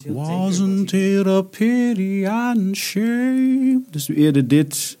Wasn't it a pity and shame? Dus eerder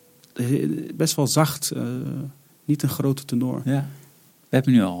dit, best wel zacht, niet een grote tenor. Ja. We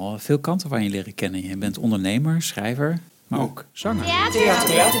hebben nu al veel kanten van je leren kennen. Je bent ondernemer, schrijver, maar ook zanger. Theater.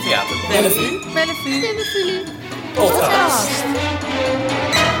 Bellevue. Podcast.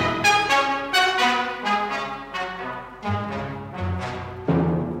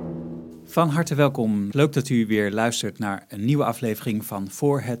 Van harte welkom. Leuk dat u weer luistert naar een nieuwe aflevering van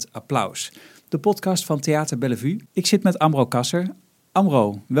Voor het Applaus. De podcast van Theater Bellevue. Ik zit met Ambro Kasser.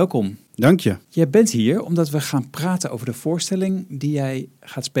 Ambro, welkom. Dank je. Jij bent hier omdat we gaan praten over de voorstelling die jij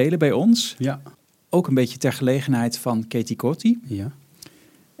gaat spelen bij ons. Ja. Ook een beetje ter gelegenheid van Katie Coty. Ja.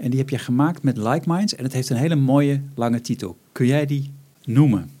 En die heb je gemaakt met Like Minds en het heeft een hele mooie lange titel. Kun jij die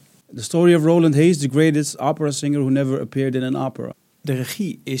noemen? The story of Roland Hayes, the greatest opera singer who never appeared in an opera. De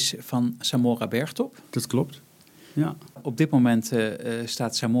regie is van Samora Bergtop. Dat klopt. Ja. Op dit moment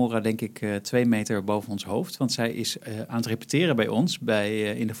staat Samora denk ik 2 meter boven ons hoofd. Want zij is aan het repeteren bij ons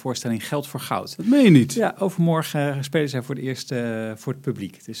in de voorstelling Geld voor Goud. Dat meen je niet. Ja, overmorgen spelen zij voor het eerst voor het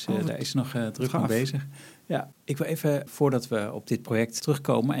publiek. Dus daar is ze nog druk mee bezig. Ja, ik wil even, voordat we op dit project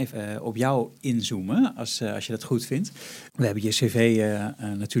terugkomen, even op jou inzoomen, als je dat goed vindt. We hebben je cv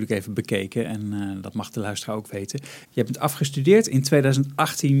natuurlijk even bekeken en dat mag de luisteraar ook weten. Je bent afgestudeerd in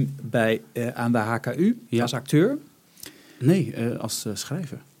 2018 aan de HKU als acteur. Nee, als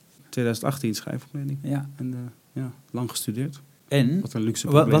schrijver. 2018 schrijfopleiding. Ja. En lang gestudeerd. En wat een luxe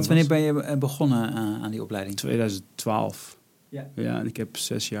probleem wanneer ben je begonnen aan die opleiding? 2012. Ja, en ik heb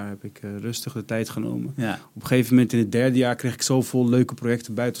 6 jaar rustig de tijd genomen. Ja. Op een gegeven moment in het 3e jaar kreeg ik zoveel leuke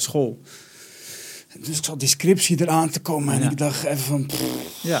projecten buiten school. Dus ik zat die scriptie eraan te komen en ik dacht even van...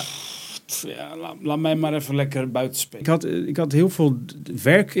 laat mij maar even lekker buiten spelen. Ik had heel veel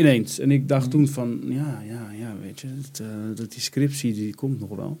werk ineens. En ik dacht toen van, weet je, die scriptie die komt nog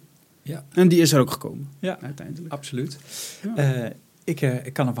wel. Ja. En die is er ook gekomen, uiteindelijk. Absoluut. Ja. Ik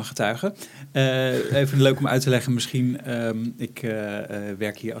kan ervan getuigen. Even leuk om uit te leggen misschien. Ik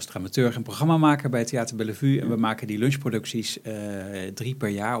werk hier als dramaturg en programmamaker bij Theater Bellevue. En we maken die lunchproducties 3 per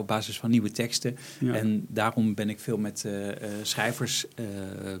jaar op basis van nieuwe teksten. Ja. En daarom ben ik veel met schrijvers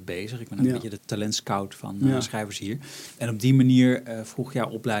bezig. Ik ben een beetje de talentscout van schrijvers hier. En op die manier vroeg jouw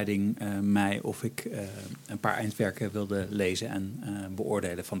opleiding mij of ik een paar eindwerken wilde lezen en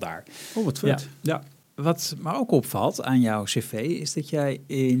beoordelen vandaar. Oh, wat vet. Ja. Wat me ook opvalt aan jouw cv is dat jij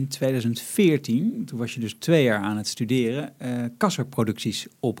in 2014, toen was je dus 2 jaar aan het studeren, Kasser Producties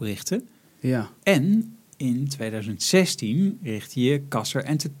oprichtte. Ja. En in 2016 richtte je Kasser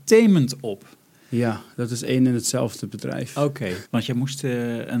Entertainment op. Ja, dat is 1 en hetzelfde bedrijf. Oké, want je moest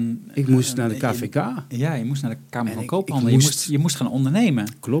ik moest naar de KVK. Je moest naar de Kamer van Koophandel. Je moest gaan ondernemen.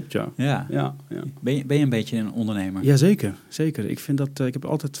 Klopt, ja. Ben je een beetje een ondernemer? Ja, zeker. Ik vind dat ik heb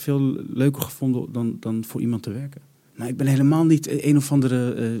altijd veel leuker gevonden dan voor iemand te werken. Maar ik ben helemaal niet een of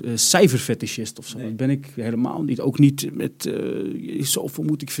andere cijferfetischist of zo. Nee. Dat ben ik helemaal niet. Ook niet met zoveel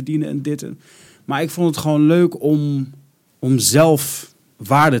moet ik verdienen en dit. Maar ik vond het gewoon leuk om zelf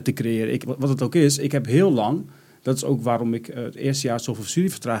waarde te creëren. Wat het ook is, ik heb heel lang, dat is ook waarom ik het eerste jaar zoveel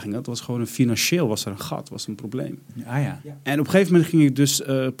studievertraging had, was gewoon financieel was er een gat, was een probleem. Ja. En op een gegeven moment ging ik dus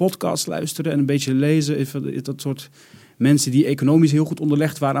podcasts luisteren en een beetje lezen, dat soort mensen die economisch heel goed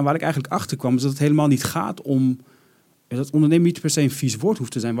onderlegd waren. En waar ik eigenlijk achter kwam, is dat het helemaal niet gaat om, dat ondernemen niet per se een vies woord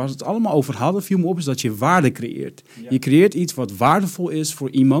hoeft te zijn. Waar ze het allemaal over hadden, viel me op, is dat je waarde creëert. Ja. Je creëert iets wat waardevol is voor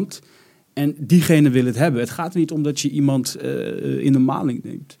iemand. En diegene wil het hebben. Het gaat er niet om dat je iemand in de maling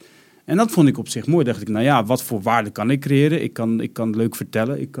neemt. En dat vond ik op zich mooi. Dacht ik, wat voor waarde kan ik creëren? Ik kan leuk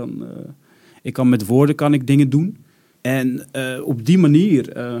vertellen. Ik kan met woorden dingen doen. En op die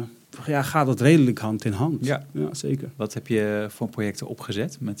manier gaat het redelijk hand in hand. Ja, zeker. Wat heb je voor projecten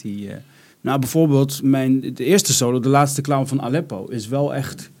opgezet met die... Nou, bijvoorbeeld de eerste solo, De Laatste Clown van Aleppo, is wel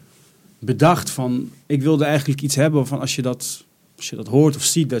echt bedacht van... Ik wilde eigenlijk iets hebben van als je dat hoort of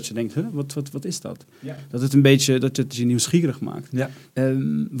ziet, dat je denkt, wat is dat? Ja. Dat het een beetje, dat het je nieuwsgierig maakt. Ja.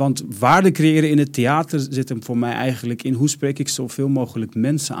 Want waarde creëren in het theater zit hem voor mij eigenlijk in hoe spreek ik zoveel mogelijk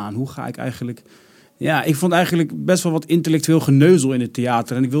mensen aan? Hoe ga ik eigenlijk... Ja, ik vond eigenlijk best wel wat intellectueel geneuzel in het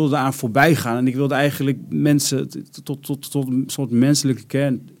theater. En ik wilde daaraan voorbij gaan. En ik wilde eigenlijk mensen tot een soort menselijke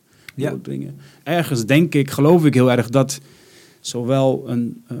kern brengen. Ergens geloof ik heel erg dat zowel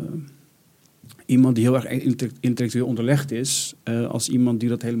iemand die heel erg intellectueel onderlegd is, als iemand die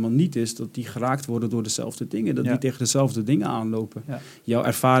dat helemaal niet is, dat die geraakt worden door dezelfde dingen. Dat die tegen dezelfde dingen aanlopen. Ja. Jouw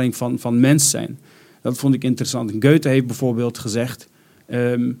ervaring van mens zijn. Dat vond ik interessant. En Goethe heeft bijvoorbeeld gezegd,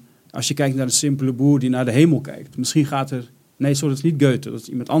 als je kijkt naar een simpele boer die naar de hemel kijkt, misschien gaat er Nee, sorry, dat is niet Goethe. Dat is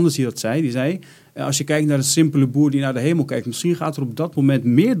iemand anders die dat zei. Die zei, als je kijkt naar een simpele boer die naar de hemel kijkt, misschien gaat er op dat moment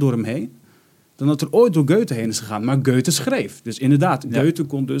meer door hem heen dan dat er ooit door Goethe heen is gegaan. Maar Goethe schreef. Dus inderdaad, Goethe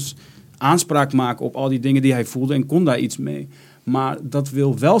kon dus aanspraak maken op al die dingen die hij voelde en kon daar iets mee. Maar dat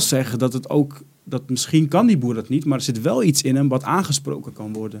wil wel zeggen dat het ook, dat misschien kan die boer dat niet, maar er zit wel iets in hem wat aangesproken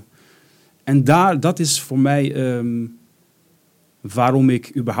kan worden. En dat is voor mij waarom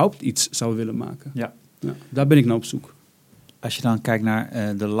ik überhaupt iets zou willen maken. Ja. Ja, daar ben ik nou op zoek. Als je dan kijkt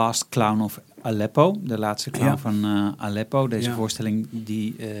naar The Last Clown of Aleppo, de laatste clown van Aleppo. Deze voorstelling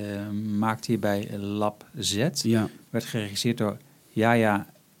die maakte je bij Lab Z. Ja. Werd geregisseerd door Yahya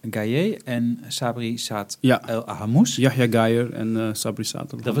Gaye en Sabri Saad El Hamous. Yahya Gaye en Sabri Saad El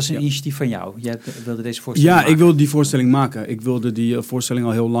Hamous. Dat was een initiatief van jou. Jij wilde deze voorstelling maken. Ik wilde die voorstelling maken. Ik wilde die voorstelling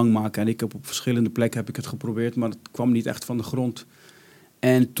al heel lang maken. En ik heb op verschillende plekken heb ik het geprobeerd, maar het kwam niet echt van de grond.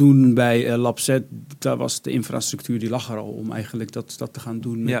 En toen bij Lab Z, daar was de infrastructuur, die lag er al om eigenlijk dat te gaan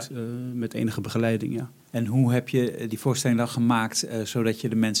doen met enige begeleiding. Ja. En hoe heb je die voorstelling dan gemaakt, zodat je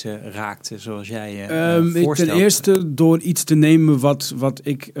de mensen raakte zoals jij voorstelt? Ten eerste door iets te nemen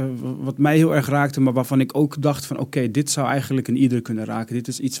wat mij heel erg raakte, maar waarvan ik ook dacht van oké, dit zou eigenlijk een ieder kunnen raken. Dit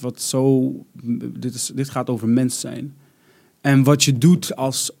is iets wat dit gaat over mens zijn. En wat je doet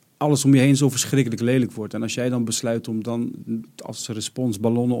als alles om je heen zo verschrikkelijk lelijk wordt. En als jij dan besluit om dan als respons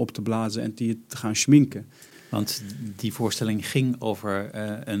ballonnen op te blazen en die te gaan schminken. Want die voorstelling ging over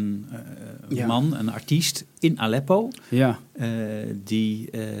een man, een artiest in Aleppo. Ja. Die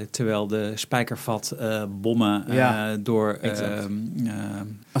terwijl de spijkervat bommen door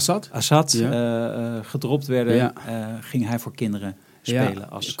Assad gedropt werden, ging hij voor kinderen spelen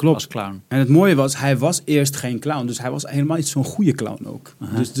als clown. En het mooie was, hij was eerst geen clown. Dus hij was helemaal niet zo'n goede clown ook.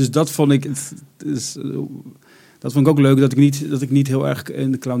 Dus dat vond ik... Dat vond ik ook leuk, dat ik niet heel erg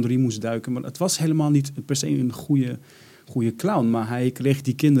in de clownerie moest duiken. Maar het was helemaal niet per se een goede clown. Maar hij kreeg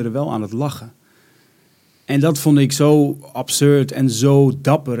die kinderen wel aan het lachen. En dat vond ik zo absurd en zo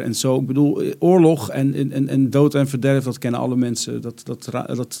dapper. En zo, ik bedoel, oorlog en dood en verderf, dat kennen alle mensen.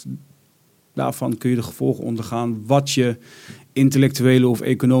 Daarvan kun je de gevolgen ondergaan wat je intellectuele of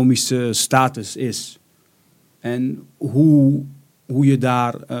economische status is. En hoe je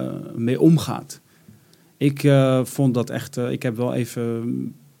daar mee omgaat. Ik vond dat echt... ik heb wel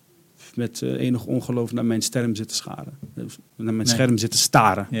even met enig ongeloof naar mijn scherm zitten scharen. Naar mijn scherm zitten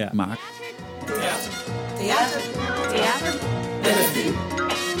staren. Ja. Maar... Theater. Bellevue.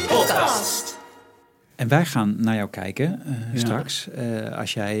 Podcast. En wij gaan naar jou kijken straks.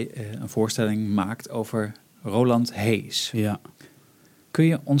 Als jij een voorstelling maakt over Roland Hayes. Ja. Kun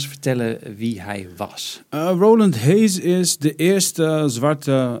je ons vertellen wie hij was? Roland Hayes is de eerste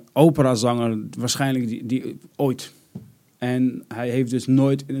zwarte operazanger waarschijnlijk die ooit. En hij heeft dus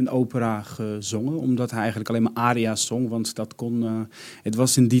nooit in een opera gezongen, omdat hij eigenlijk alleen maar aria's zong. Want dat kon. Het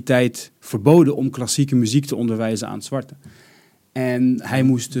was in die tijd verboden om klassieke muziek te onderwijzen aan zwarten. En hij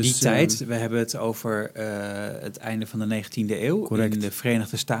moest dus... Die tijd, we hebben het over het einde van de 19e eeuw. Correct. In de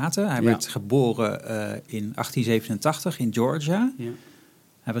Verenigde Staten. Hij werd geboren in 1887 in Georgia. Ja.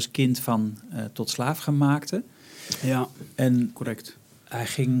 Hij was kind van tot slaafgemaakte. Ja, en correct.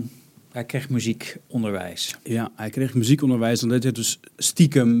 Hij kreeg muziekonderwijs. Ja, hij kreeg muziekonderwijs. En dat deed dus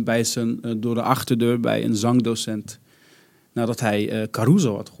stiekem door de achterdeur bij een zangdocent. Nadat hij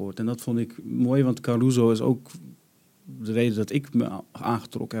Caruso had gehoord. En dat vond ik mooi, want Caruso is ook de reden dat ik me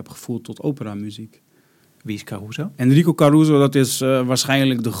aangetrokken heb gevoeld tot operamuziek. Wie is Caruso? Enrico Caruso, dat is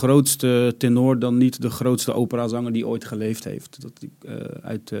waarschijnlijk de grootste tenor, dan niet de grootste operazanger die ooit geleefd heeft.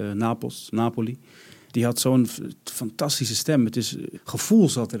 Uit Napoli. Die had zo'n fantastische stem. Gevoel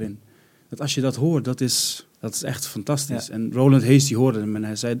zat erin. Dat als je dat hoort, dat is echt fantastisch. Ja. En Roland Hayes die hoorde hem en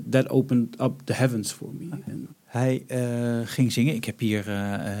hij zei, that opened up the heavens for me. Hij ging zingen. Ik heb hier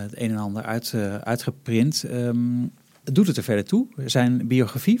het een en ander uitgeprint. Doet het er verder toe? Zijn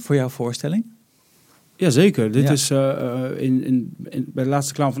biografie voor jouw voorstelling? Jazeker. Dit is bij de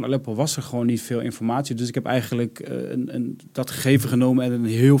laatste clown van Aleppo was er gewoon niet veel informatie. Dus ik heb eigenlijk dat gegeven genomen en een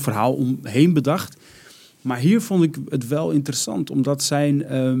heel verhaal omheen bedacht. Maar hier vond ik het wel interessant, omdat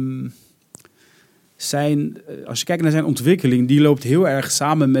als je kijkt naar zijn ontwikkeling, die loopt heel erg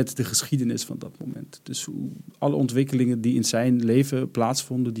samen met de geschiedenis van dat moment. Dus alle ontwikkelingen die in zijn leven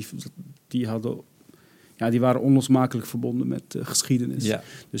plaatsvonden, die waren onlosmakelijk verbonden met geschiedenis. Ja.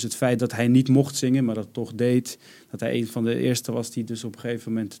 Dus het feit dat hij niet mocht zingen, maar dat toch deed, dat hij een van de eerste was die dus op een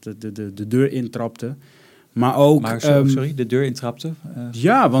gegeven moment de deur intrapte. Maar ook... sorry, de deur intrapte?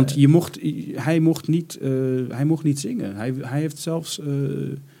 Ja, want hij mocht niet zingen. Hij heeft zelfs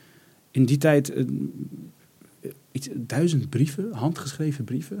in die tijd 1000 brieven, handgeschreven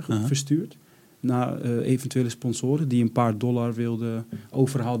brieven, verstuurd. naar eventuele sponsoren die een paar dollar wilden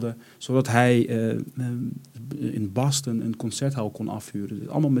over hadden, zodat hij in Boston een concerthal kon afhuren. Dus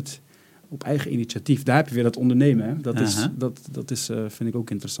allemaal op eigen initiatief. Daar heb je weer dat ondernemen. Hè? Dat is vind ik ook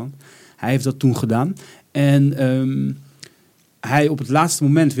interessant. Hij heeft dat toen gedaan. En hij op het laatste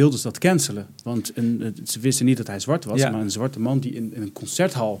moment wilde ze dat cancelen. Want ze wisten niet dat hij zwart was. Maar een zwarte man die in een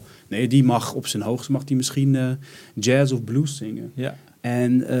concerthal... Nee, die mag op zijn hoogste misschien jazz of blues zingen. Ja.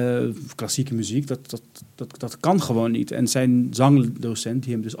 En klassieke muziek, dat kan gewoon niet. En zijn zangdocent,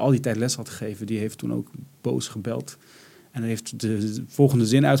 die hem dus al die tijd les had gegeven... die heeft toen ook boos gebeld. En hij heeft de volgende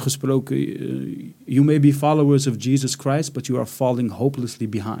zin uitgesproken... You may be followers of Jesus Christ... but you are falling hopelessly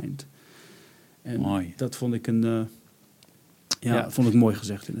behind. En mooi. Dat vond ik vond ik mooi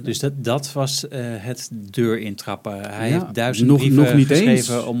gezegd inderdaad. Dus dat was het deur intrappen. Hij heeft 1000 brieven nog niet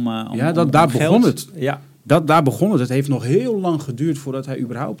geschreven eens. om daar geld. Begon het. Ja. Daar begon het. Het heeft nog heel lang geduurd voordat hij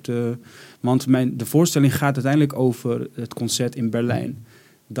überhaupt... want de voorstelling gaat uiteindelijk over het concert in Berlijn.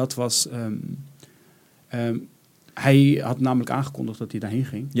 Dat was... hij had namelijk aangekondigd dat hij daarheen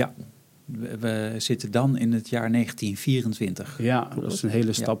ging. Ja. We zitten dan in het jaar 1924. Ja, dat is een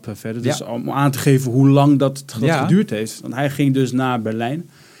hele stap verder. Dus om aan te geven hoe lang dat geduurd heeft. Want hij ging dus naar Berlijn.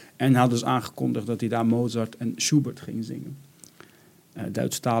 En had dus aangekondigd dat hij daar Mozart en Schubert ging zingen.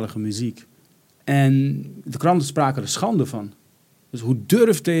 Duitsstalige muziek. En de kranten spraken er schande van. Dus hoe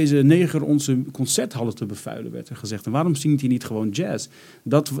durft deze neger onze concerthallen te bevuilen, werd er gezegd. En waarom zingt hij niet gewoon jazz?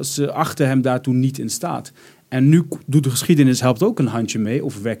 Ze achten hem daartoe niet in staat. En nu doet de geschiedenis, helpt ook een handje mee,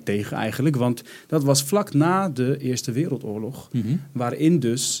 of werkt tegen eigenlijk. Want dat was vlak na de Eerste Wereldoorlog, waarin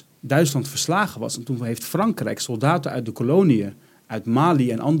dus Duitsland verslagen was. En toen heeft Frankrijk soldaten uit de koloniën, uit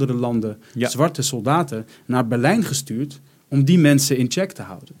Mali en andere landen, zwarte soldaten, naar Berlijn gestuurd om die mensen in check te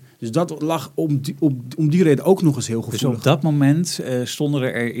houden. Dus dat lag om die reden ook nog eens heel gevoelig. Dus op dat moment stonden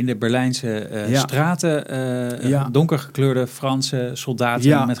er in de Berlijnse straten donkergekleurde Franse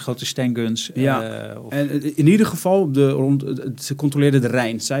soldaten met grote stanguns. En in ieder geval, ze controleerden de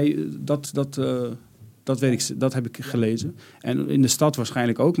Rijn. Dat weet ik, dat heb ik gelezen. En in de stad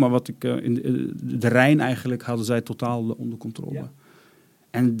waarschijnlijk ook. Maar de Rijn eigenlijk hadden zij totaal onder controle. Ja.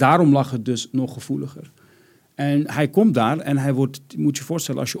 En daarom lag het dus nog gevoeliger. En hij komt daar en hij wordt, moet je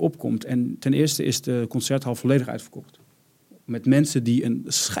voorstellen als je opkomt. En ten eerste is de concerthal volledig uitverkocht. Met mensen die een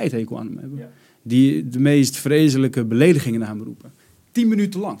scheidhekel aan hem hebben. Ja. Die de meest vreselijke beledigingen naar hem roepen. 10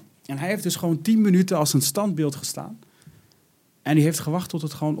 minuten lang. En hij heeft dus gewoon 10 minuten als een standbeeld gestaan. En die heeft gewacht tot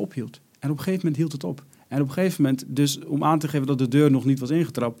het gewoon ophield. En op een gegeven moment hield het op. En op een gegeven moment, dus om aan te geven dat de deur nog niet was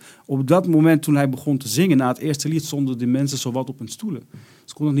ingetrapt. Op dat moment toen hij begon te zingen, na het eerste lied, stonden de mensen zowat op hun stoelen.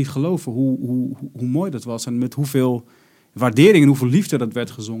 Ze konden niet geloven hoe mooi dat was. En met hoeveel waardering en hoeveel liefde dat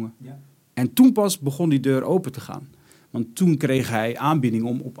werd gezongen. Ja. En toen pas begon die deur open te gaan. Want toen kreeg hij aanbieding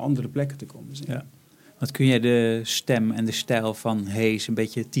om op andere plekken te komen zingen. Ja. Wat kun jij de stem en de stijl van Hayes een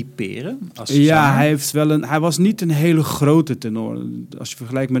beetje typeren? Hij was niet een hele grote tenor. Als je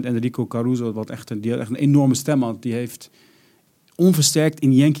vergelijkt met Enrico Caruso, die had echt een enorme stem had. Die heeft onversterkt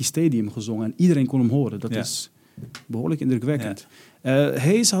in Yankee Stadium gezongen. En iedereen kon hem horen. Dat is behoorlijk indrukwekkend. Ja.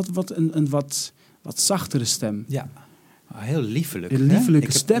 Hayes had een wat zachtere stem. Ja. Heel liefelijk. Een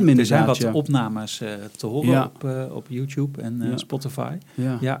liefelijke stem inderdaad. Er zijn wat opnames te horen op YouTube en Spotify.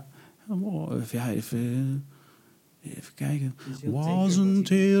 Ja. Even kijken. Wasn't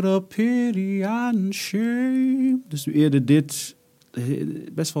it a pity and shame? Dus eerder dit,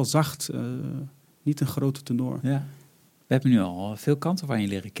 best wel zacht, niet een grote tenor. Ja. We hebben nu al veel kanten van je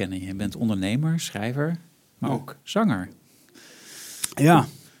leren kennen. Je bent ondernemer, schrijver, maar ook zanger. Ja.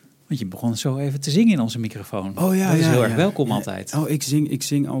 Want je begon zo even te zingen in onze microfoon. Dat is heel erg welkom altijd. Ik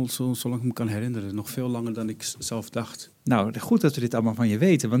zing al zolang ik me kan herinneren. Nog veel langer dan ik zelf dacht. Nou, goed dat we dit allemaal van je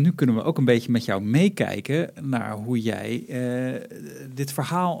weten. Want nu kunnen we ook een beetje met jou meekijken naar hoe jij dit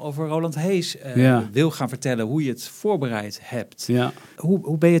verhaal over Roland Hayes wil gaan vertellen. Hoe je het voorbereid hebt. Ja.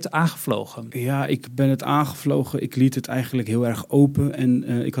 Hoe ben je het aangevlogen? Ja, ik ben het aangevlogen. Ik liet het eigenlijk heel erg open. En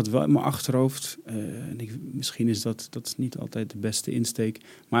ik had wel in mijn achterhoofd. Misschien is dat niet altijd de beste insteek.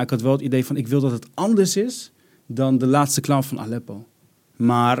 Maar ik had wel het idee van ik wil dat het anders is dan de laatste clown van Aleppo.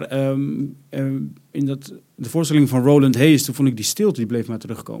 Maar in de voorstelling van Roland Hayes, toen vond ik die stilte, die bleef maar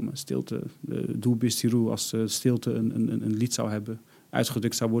terugkomen. Stilte, Doe Bistirou, als stilte een lied zou hebben,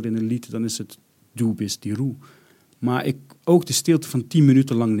 uitgedrukt zou worden in een lied, dan is het Doe Bistirou. Maar ook de stilte van 10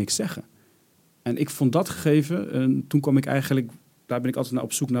 minuten lang niks zeggen. En ik vond dat gegeven, toen kwam ik eigenlijk, daar ben ik altijd naar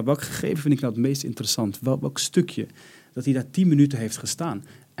op zoek naar welk gegeven vind ik nou het meest interessant. Welk stukje, dat hij daar 10 minuten heeft gestaan.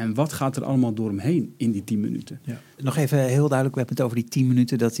 En wat gaat er allemaal door hem heen in die 10 minuten? Ja. Nog even heel duidelijk, we hebben het over die 10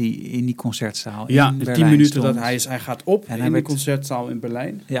 minuten dat hij in die concertzaal in Ja, de Berlijn 10 minuten stond. dat hij gaat op En in hij de werd- concertzaal in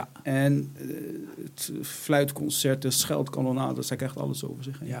Berlijn. Ja, En het fluitconcert, de scheldkanonades, hij krijgt alles over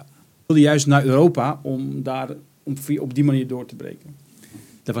zich heen. ja. Hij wilde juist naar Europa om op die manier door te breken.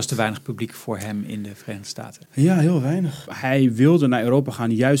 Er was te weinig publiek voor hem in de Verenigde Staten. Ja, heel weinig. Hij wilde naar Europa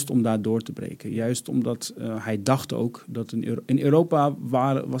gaan juist om daar door te breken. Juist omdat hij dacht ook dat in Europa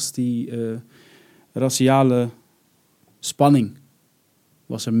was die raciale spanning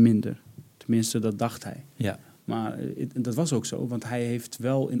was er minder. Tenminste, dat dacht hij. Ja. Maar dat was ook zo, want hij heeft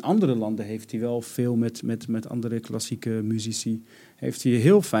wel in andere landen heeft hij wel veel met andere klassieke muzici heeft hij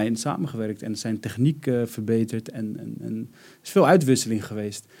heel fijn samengewerkt en zijn techniek verbeterd en er is veel uitwisseling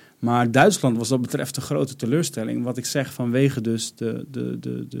geweest. Maar Duitsland was dat betreft een grote teleurstelling, wat ik zeg vanwege dus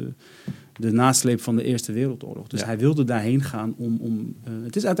de nasleep van de Eerste Wereldoorlog. Dus hij wilde daarheen gaan om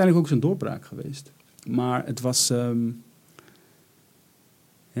het is uiteindelijk ook zijn doorbraak geweest. Maar het was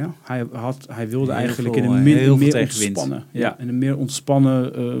hij wilde Heel eigenlijk veel, in een heel veel meer tegenwind. ontspannen, Ja. in een meer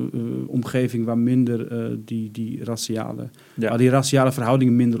ontspannen omgeving waar minder die raciale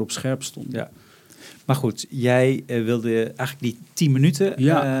verhoudingen minder op scherp stonden. Ja. Maar goed, jij wilde eigenlijk die 10 minuten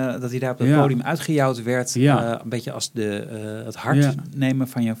dat hij daar op het podium uitgejouwd werd, een beetje als het hart nemen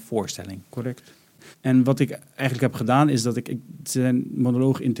van je voorstelling. Correct. En wat ik eigenlijk heb gedaan is dat ik zijn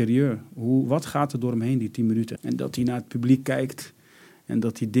monoloog interieur, wat gaat er door hem heen die 10 minuten? En dat hij naar het publiek kijkt. En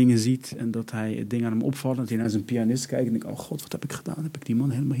dat hij dingen ziet en dat hij dingen aan hem opvallen. Dat hij naar zijn pianist kijkt en denkt, oh god, wat heb ik gedaan? Heb ik die man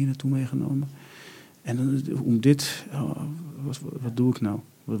helemaal hier naartoe meegenomen? En dan, om dit, wat doe ik nou?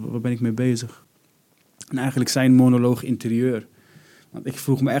 Waar ben ik mee bezig? En eigenlijk zijn monoloog interieur. Want ik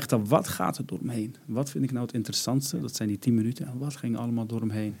vroeg me echt af, wat gaat er door hem heen? Wat vind ik nou het interessantste? Dat zijn die 10 minuten. En wat ging allemaal door hem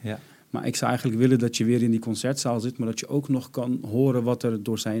heen? Ja. Maar ik zou eigenlijk willen dat je weer in die concertzaal zit, maar dat je ook nog kan horen wat er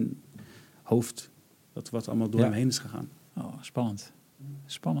door zijn hoofd, wat allemaal door hem heen is gegaan. Oh, spannend.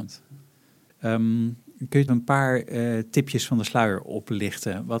 Spannend. Kun je een paar tipjes van de sluier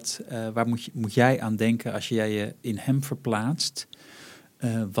oplichten? Waar moet jij aan denken als jij je in hem verplaatst?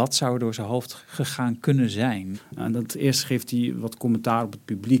 Wat zou er door zijn hoofd gegaan kunnen zijn? En dat eerst geeft hij wat commentaar op het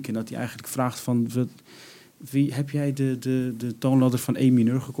publiek. En dat hij eigenlijk vraagt van... Heb jij de toonladder van E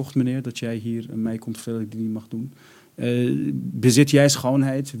mineur gekocht, meneer? Dat jij hier mij komt vertellen dat ik die niet mag doen. Bezit jij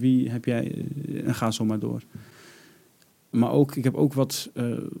schoonheid? Wie heb jij... en ga zo maar door. Maar ook, ik heb ook wat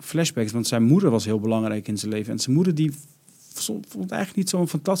flashbacks. Want zijn moeder was heel belangrijk in zijn leven. En zijn moeder die vond eigenlijk niet zo'n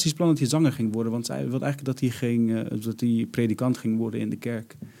fantastisch plan dat hij zanger ging worden. Want zij wilde eigenlijk dat hij predikant ging worden in de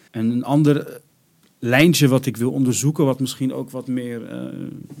kerk. En een ander lijntje wat ik wil onderzoeken, wat misschien ook wat meer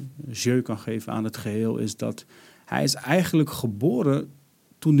jeu kan geven aan het geheel, is dat hij is eigenlijk geboren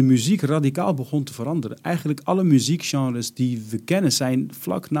toen de muziek radicaal begon te veranderen. Eigenlijk alle muziekgenres die we kennen zijn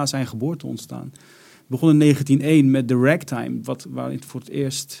vlak na zijn geboorte ontstaan. Het begon in 1901 met de ragtime, waarin het voor het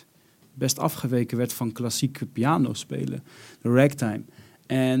eerst best afgeweken werd van klassieke pianospelen. De ragtime.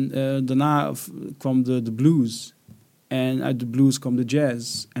 En daarna kwam de blues. En uit de blues kwam de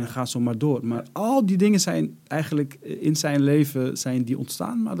jazz. En ga zo maar door. Maar al die dingen zijn eigenlijk in zijn leven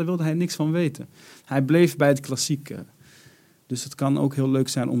ontstaan, maar daar wilde hij niks van weten. Hij bleef bij het klassieke. Dus het kan ook heel leuk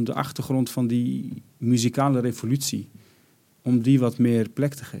zijn om de achtergrond van die muzikale revolutie, om die wat meer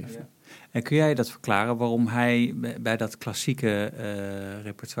plek te geven. Ja. En kun jij dat verklaren waarom hij bij dat klassieke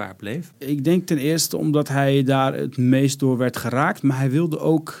repertoire bleef? Ik denk ten eerste omdat hij daar het meest door werd geraakt. Maar hij wilde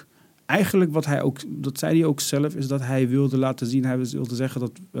ook, eigenlijk dat zei hij ook zelf, is dat hij wilde laten zien, hij wilde zeggen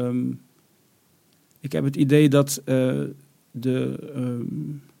dat, ik heb het idee dat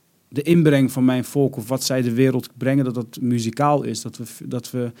de inbreng van mijn volk, of wat zij de wereld brengen, dat muzikaal is.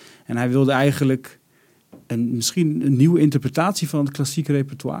 En hij wilde eigenlijk misschien een nieuwe interpretatie van het klassieke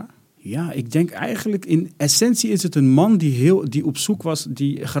repertoire. Ja, ik denk eigenlijk in essentie is het een man die op zoek was,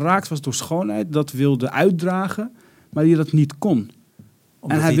 die geraakt was door schoonheid, dat wilde uitdragen, maar die dat niet kon.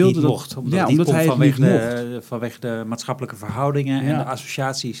 Omdat en hij wilde niet dat, mocht. Omdat hij het niet mocht. Vanwege de maatschappelijke verhoudingen en de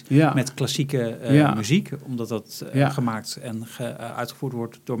associaties met klassieke muziek. Omdat dat gemaakt en uitgevoerd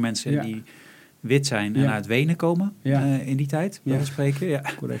wordt door mensen die wit zijn en uit Wenen komen in die tijd, bij spreken. Ja,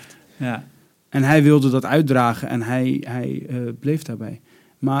 correct. Ja. En hij wilde dat uitdragen en hij bleef daarbij.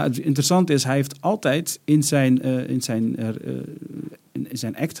 Maar het interessante is, hij heeft altijd in zijn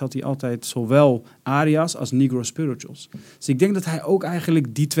act had hij altijd zowel aria's als negro spirituals. Dus ik denk dat hij ook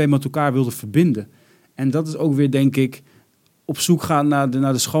eigenlijk die twee met elkaar wilde verbinden. En dat is ook weer, denk ik, op zoek gaan naar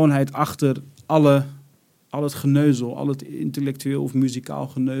de schoonheid achter al het geneuzel, al het intellectueel of muzikaal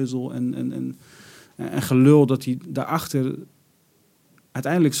geneuzel en gelul, dat hij daarachter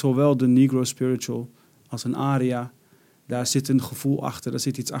uiteindelijk zowel de negro spiritual als een aria, Daar zit een gevoel achter, daar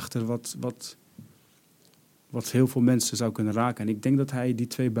zit iets achter wat heel veel mensen zou kunnen raken. En ik denk dat hij die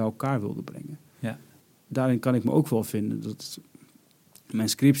twee bij elkaar wilde brengen. Ja. Daarin kan ik me ook wel vinden. Mijn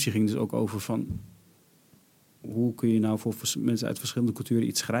scriptie ging dus ook over van... hoe kun je nou voor mensen uit verschillende culturen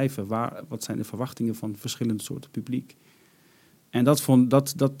iets schrijven? Wat zijn de verwachtingen van verschillende soorten publiek? En dat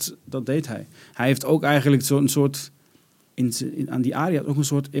deed hij. Hij heeft ook eigenlijk zo'n soort... aan die aria ook een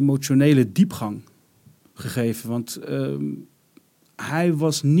soort emotionele diepgang gegeven. Want hij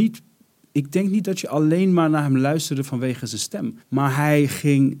was niet... Ik denk niet dat je alleen maar naar hem luisterde vanwege zijn stem. Maar hij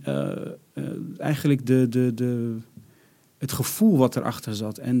ging eigenlijk het gevoel wat erachter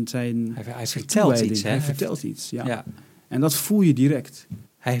zat. En hij vertelt iets. Hij vertelt iets, ja. En dat voel je direct.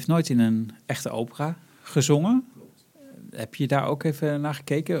 Hij heeft nooit in een echte opera gezongen. Heb je daar ook even naar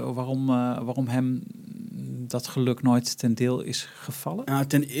gekeken? Waarom hem dat geluk nooit ten deel is gevallen? Nou,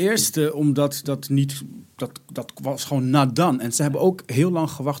 ten eerste omdat dat was gewoon nadan. En ze hebben ook heel lang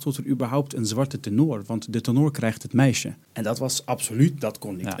gewacht tot er überhaupt een zwarte tenor. Want de tenor krijgt het meisje. En dat was absoluut, dat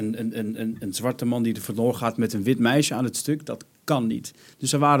kon niet. Ja. Een zwarte man die de tenor gaat met een wit meisje aan het stuk, dat kan niet.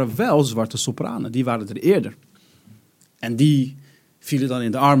 Dus er waren wel zwarte sopranen, die waren er eerder. En die vielen dan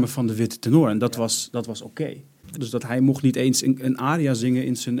in de armen van de witte tenor. En dat was oké. Dus dat hij mocht niet eens een aria zingen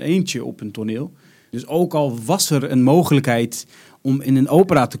in zijn eentje op een toneel. Dus ook al was er een mogelijkheid om in een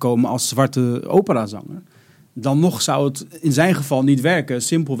opera te komen als zwarte operazanger, dan nog zou het in zijn geval niet werken.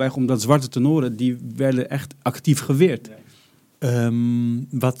 Simpelweg omdat zwarte tenoren, die werden echt actief geweerd.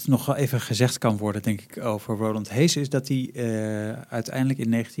 Wat nog wel even gezegd kan worden, denk ik, over Roland Hayes, is dat hij uiteindelijk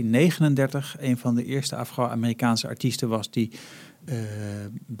in 1939 een van de eerste Afro-Amerikaanse artiesten was die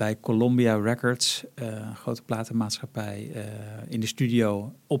bij Columbia Records, een grote platenmaatschappij, in de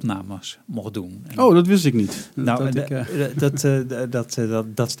studio opnames mocht doen. Dat wist ik niet.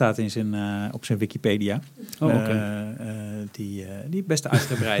 Dat staat op zijn Wikipedia. Die best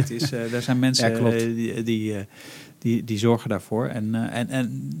uitgebreid is. Daar zijn mensen die zorgen daarvoor.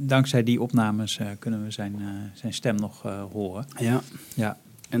 En dankzij die opnames kunnen we zijn stem nog horen. Ja.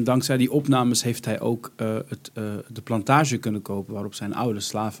 En dankzij die opnames heeft hij ook de plantage kunnen kopen waarop zijn ouders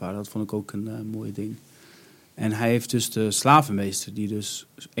slaaf waren. Dat vond ik ook een mooi ding. En hij heeft dus de slavenmeester, die dus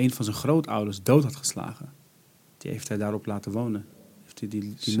een van zijn grootouders dood had geslagen, die heeft hij daarop laten wonen.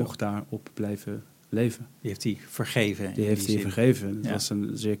 Die mocht daarop blijven leven. Die heeft hij vergeven. Die heeft hij vergeven. Het was een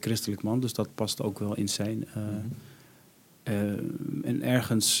zeer christelijk man, dus dat past ook wel in zijn... en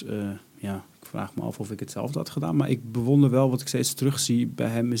ergens... ik vraag me af of ik hetzelfde had gedaan. Maar ik bewonder wel, wat ik steeds terugzie bij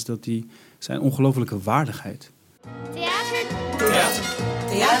hem, is dat zijn ongelofelijke waardigheid.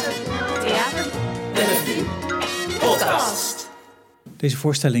 Theater. Bellevue. Podcast. Deze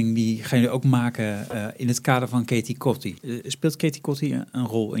voorstelling die gaan jullie ook maken in het kader van Katie Cotty. Speelt Katie Cotty een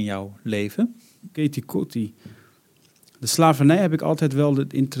rol in jouw leven? Katie Cotty. De slavernij heb ik altijd wel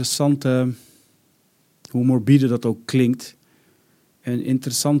het interessante, hoe morbide dat ook klinkt, een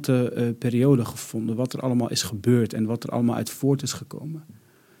interessante periode gevonden. Wat er allemaal is gebeurd en wat er allemaal uit voort is gekomen.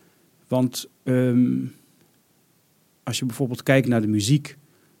 Want als je bijvoorbeeld kijkt naar de muziek,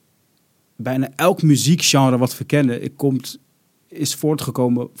 bijna elk muziekgenre wat we kennen is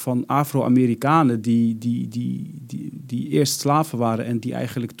voortgekomen van Afro-Amerikanen die eerst slaven waren en die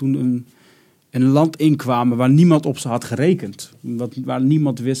eigenlijk toen een land inkwamen waar niemand op ze had gerekend. Waar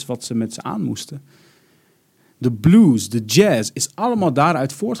niemand wist wat ze met ze aan moesten. De blues, de jazz, is allemaal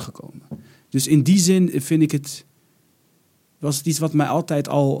daaruit voortgekomen. Dus in die zin vind ik was het iets wat mij altijd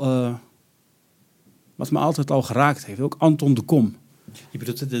al geraakt heeft. Ook Anton de Kom. Je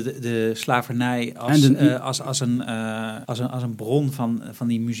bedoelt de slavernij als een bron van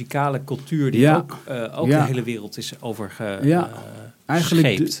die muzikale cultuur die ook de hele wereld is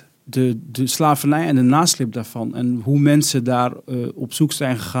overgescheept. De slavernij en de naslip daarvan. En hoe mensen daar op zoek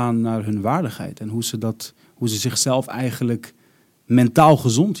zijn gegaan naar hun waardigheid. En hoe ze zichzelf eigenlijk mentaal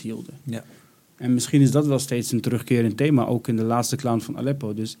gezond hielden. Ja. En misschien is dat wel steeds een terugkerend thema, ook in de laatste Clown van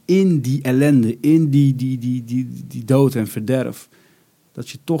Aleppo. Dus in die ellende, in die dood en verderf, dat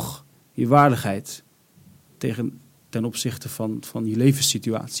je toch je waardigheid ten opzichte van je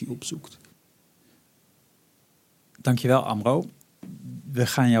levenssituatie opzoekt. Dankjewel, Amro. We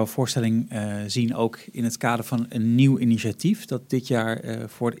gaan jouw voorstelling zien ook in het kader van een nieuw initiatief dat dit jaar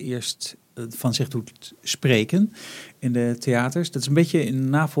voor het eerst van zich doet spreken in de theaters. Dat is een beetje in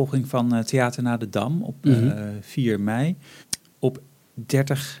navolging van Theater naar de Dam op 4 mei. Op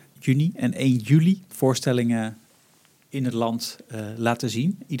 30 juni en 1 juli voorstellingen in het land laten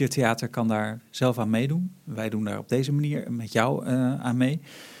zien. Ieder theater kan daar zelf aan meedoen. Wij doen daar op deze manier met jou aan mee.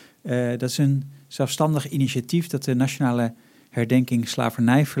 Dat is een zelfstandig initiatief dat de Nationale herdenking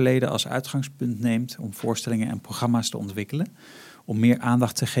slavernijverleden als uitgangspunt neemt om voorstellingen en programma's te ontwikkelen, om meer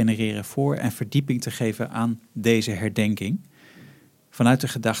aandacht te genereren voor en verdieping te geven aan deze herdenking. Vanuit de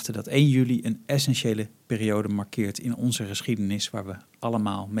gedachte dat 1 juli een essentiële periode markeert in onze geschiedenis waar we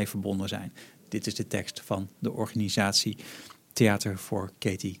allemaal mee verbonden zijn. Dit is de tekst van de organisatie Theater voor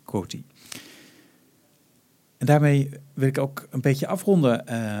Katie Coty. En daarmee wil ik ook een beetje afronden,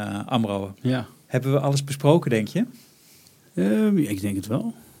 Amro. Ja. Hebben we alles besproken, denk je? Ik denk het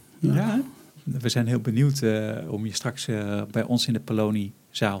wel. Ja. We zijn heel benieuwd om je straks bij ons in de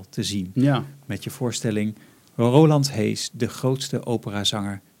Polonizaal te zien. Ja. Met je voorstelling Roland Hees, de grootste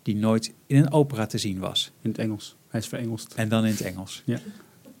operazanger die nooit in een opera te zien was. In het Engels. Hij is verengelst. En dan in het Engels. Ja.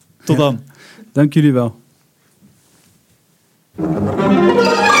 Tot dan. Dank jullie wel.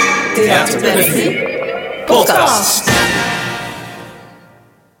 Theater Bellevue podcast.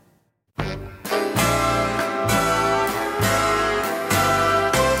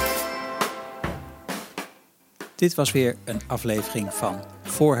 Dit was weer een aflevering van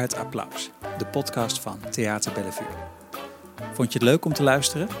Voor het Applaus, de podcast van Theater Bellevue. Vond je het leuk om te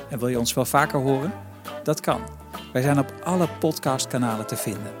luisteren en wil je ons wel vaker horen? Dat kan. Wij zijn op alle podcastkanalen te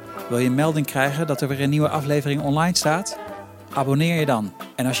vinden. Wil je een melding krijgen dat er weer een nieuwe aflevering online staat? Abonneer je dan.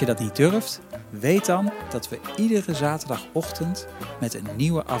 En als je dat niet durft, weet dan dat we iedere zaterdagochtend met een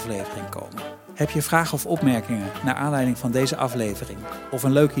nieuwe aflevering komen. Heb je vragen of opmerkingen naar aanleiding van deze aflevering of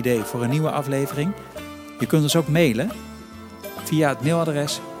een leuk idee voor een nieuwe aflevering? Je kunt ons ook mailen via het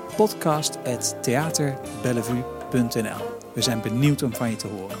mailadres podcast@theaterbellevue.nl. We zijn benieuwd om van je te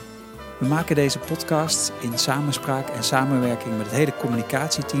horen. We maken deze podcast in samenspraak en samenwerking met het hele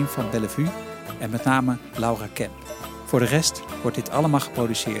communicatieteam van Bellevue en met name Laura Kemp. Voor de rest wordt dit allemaal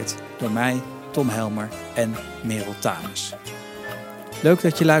geproduceerd door mij, Tom Helmer en Merel Tames. Leuk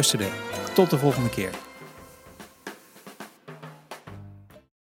dat je luisterde. Tot de volgende keer.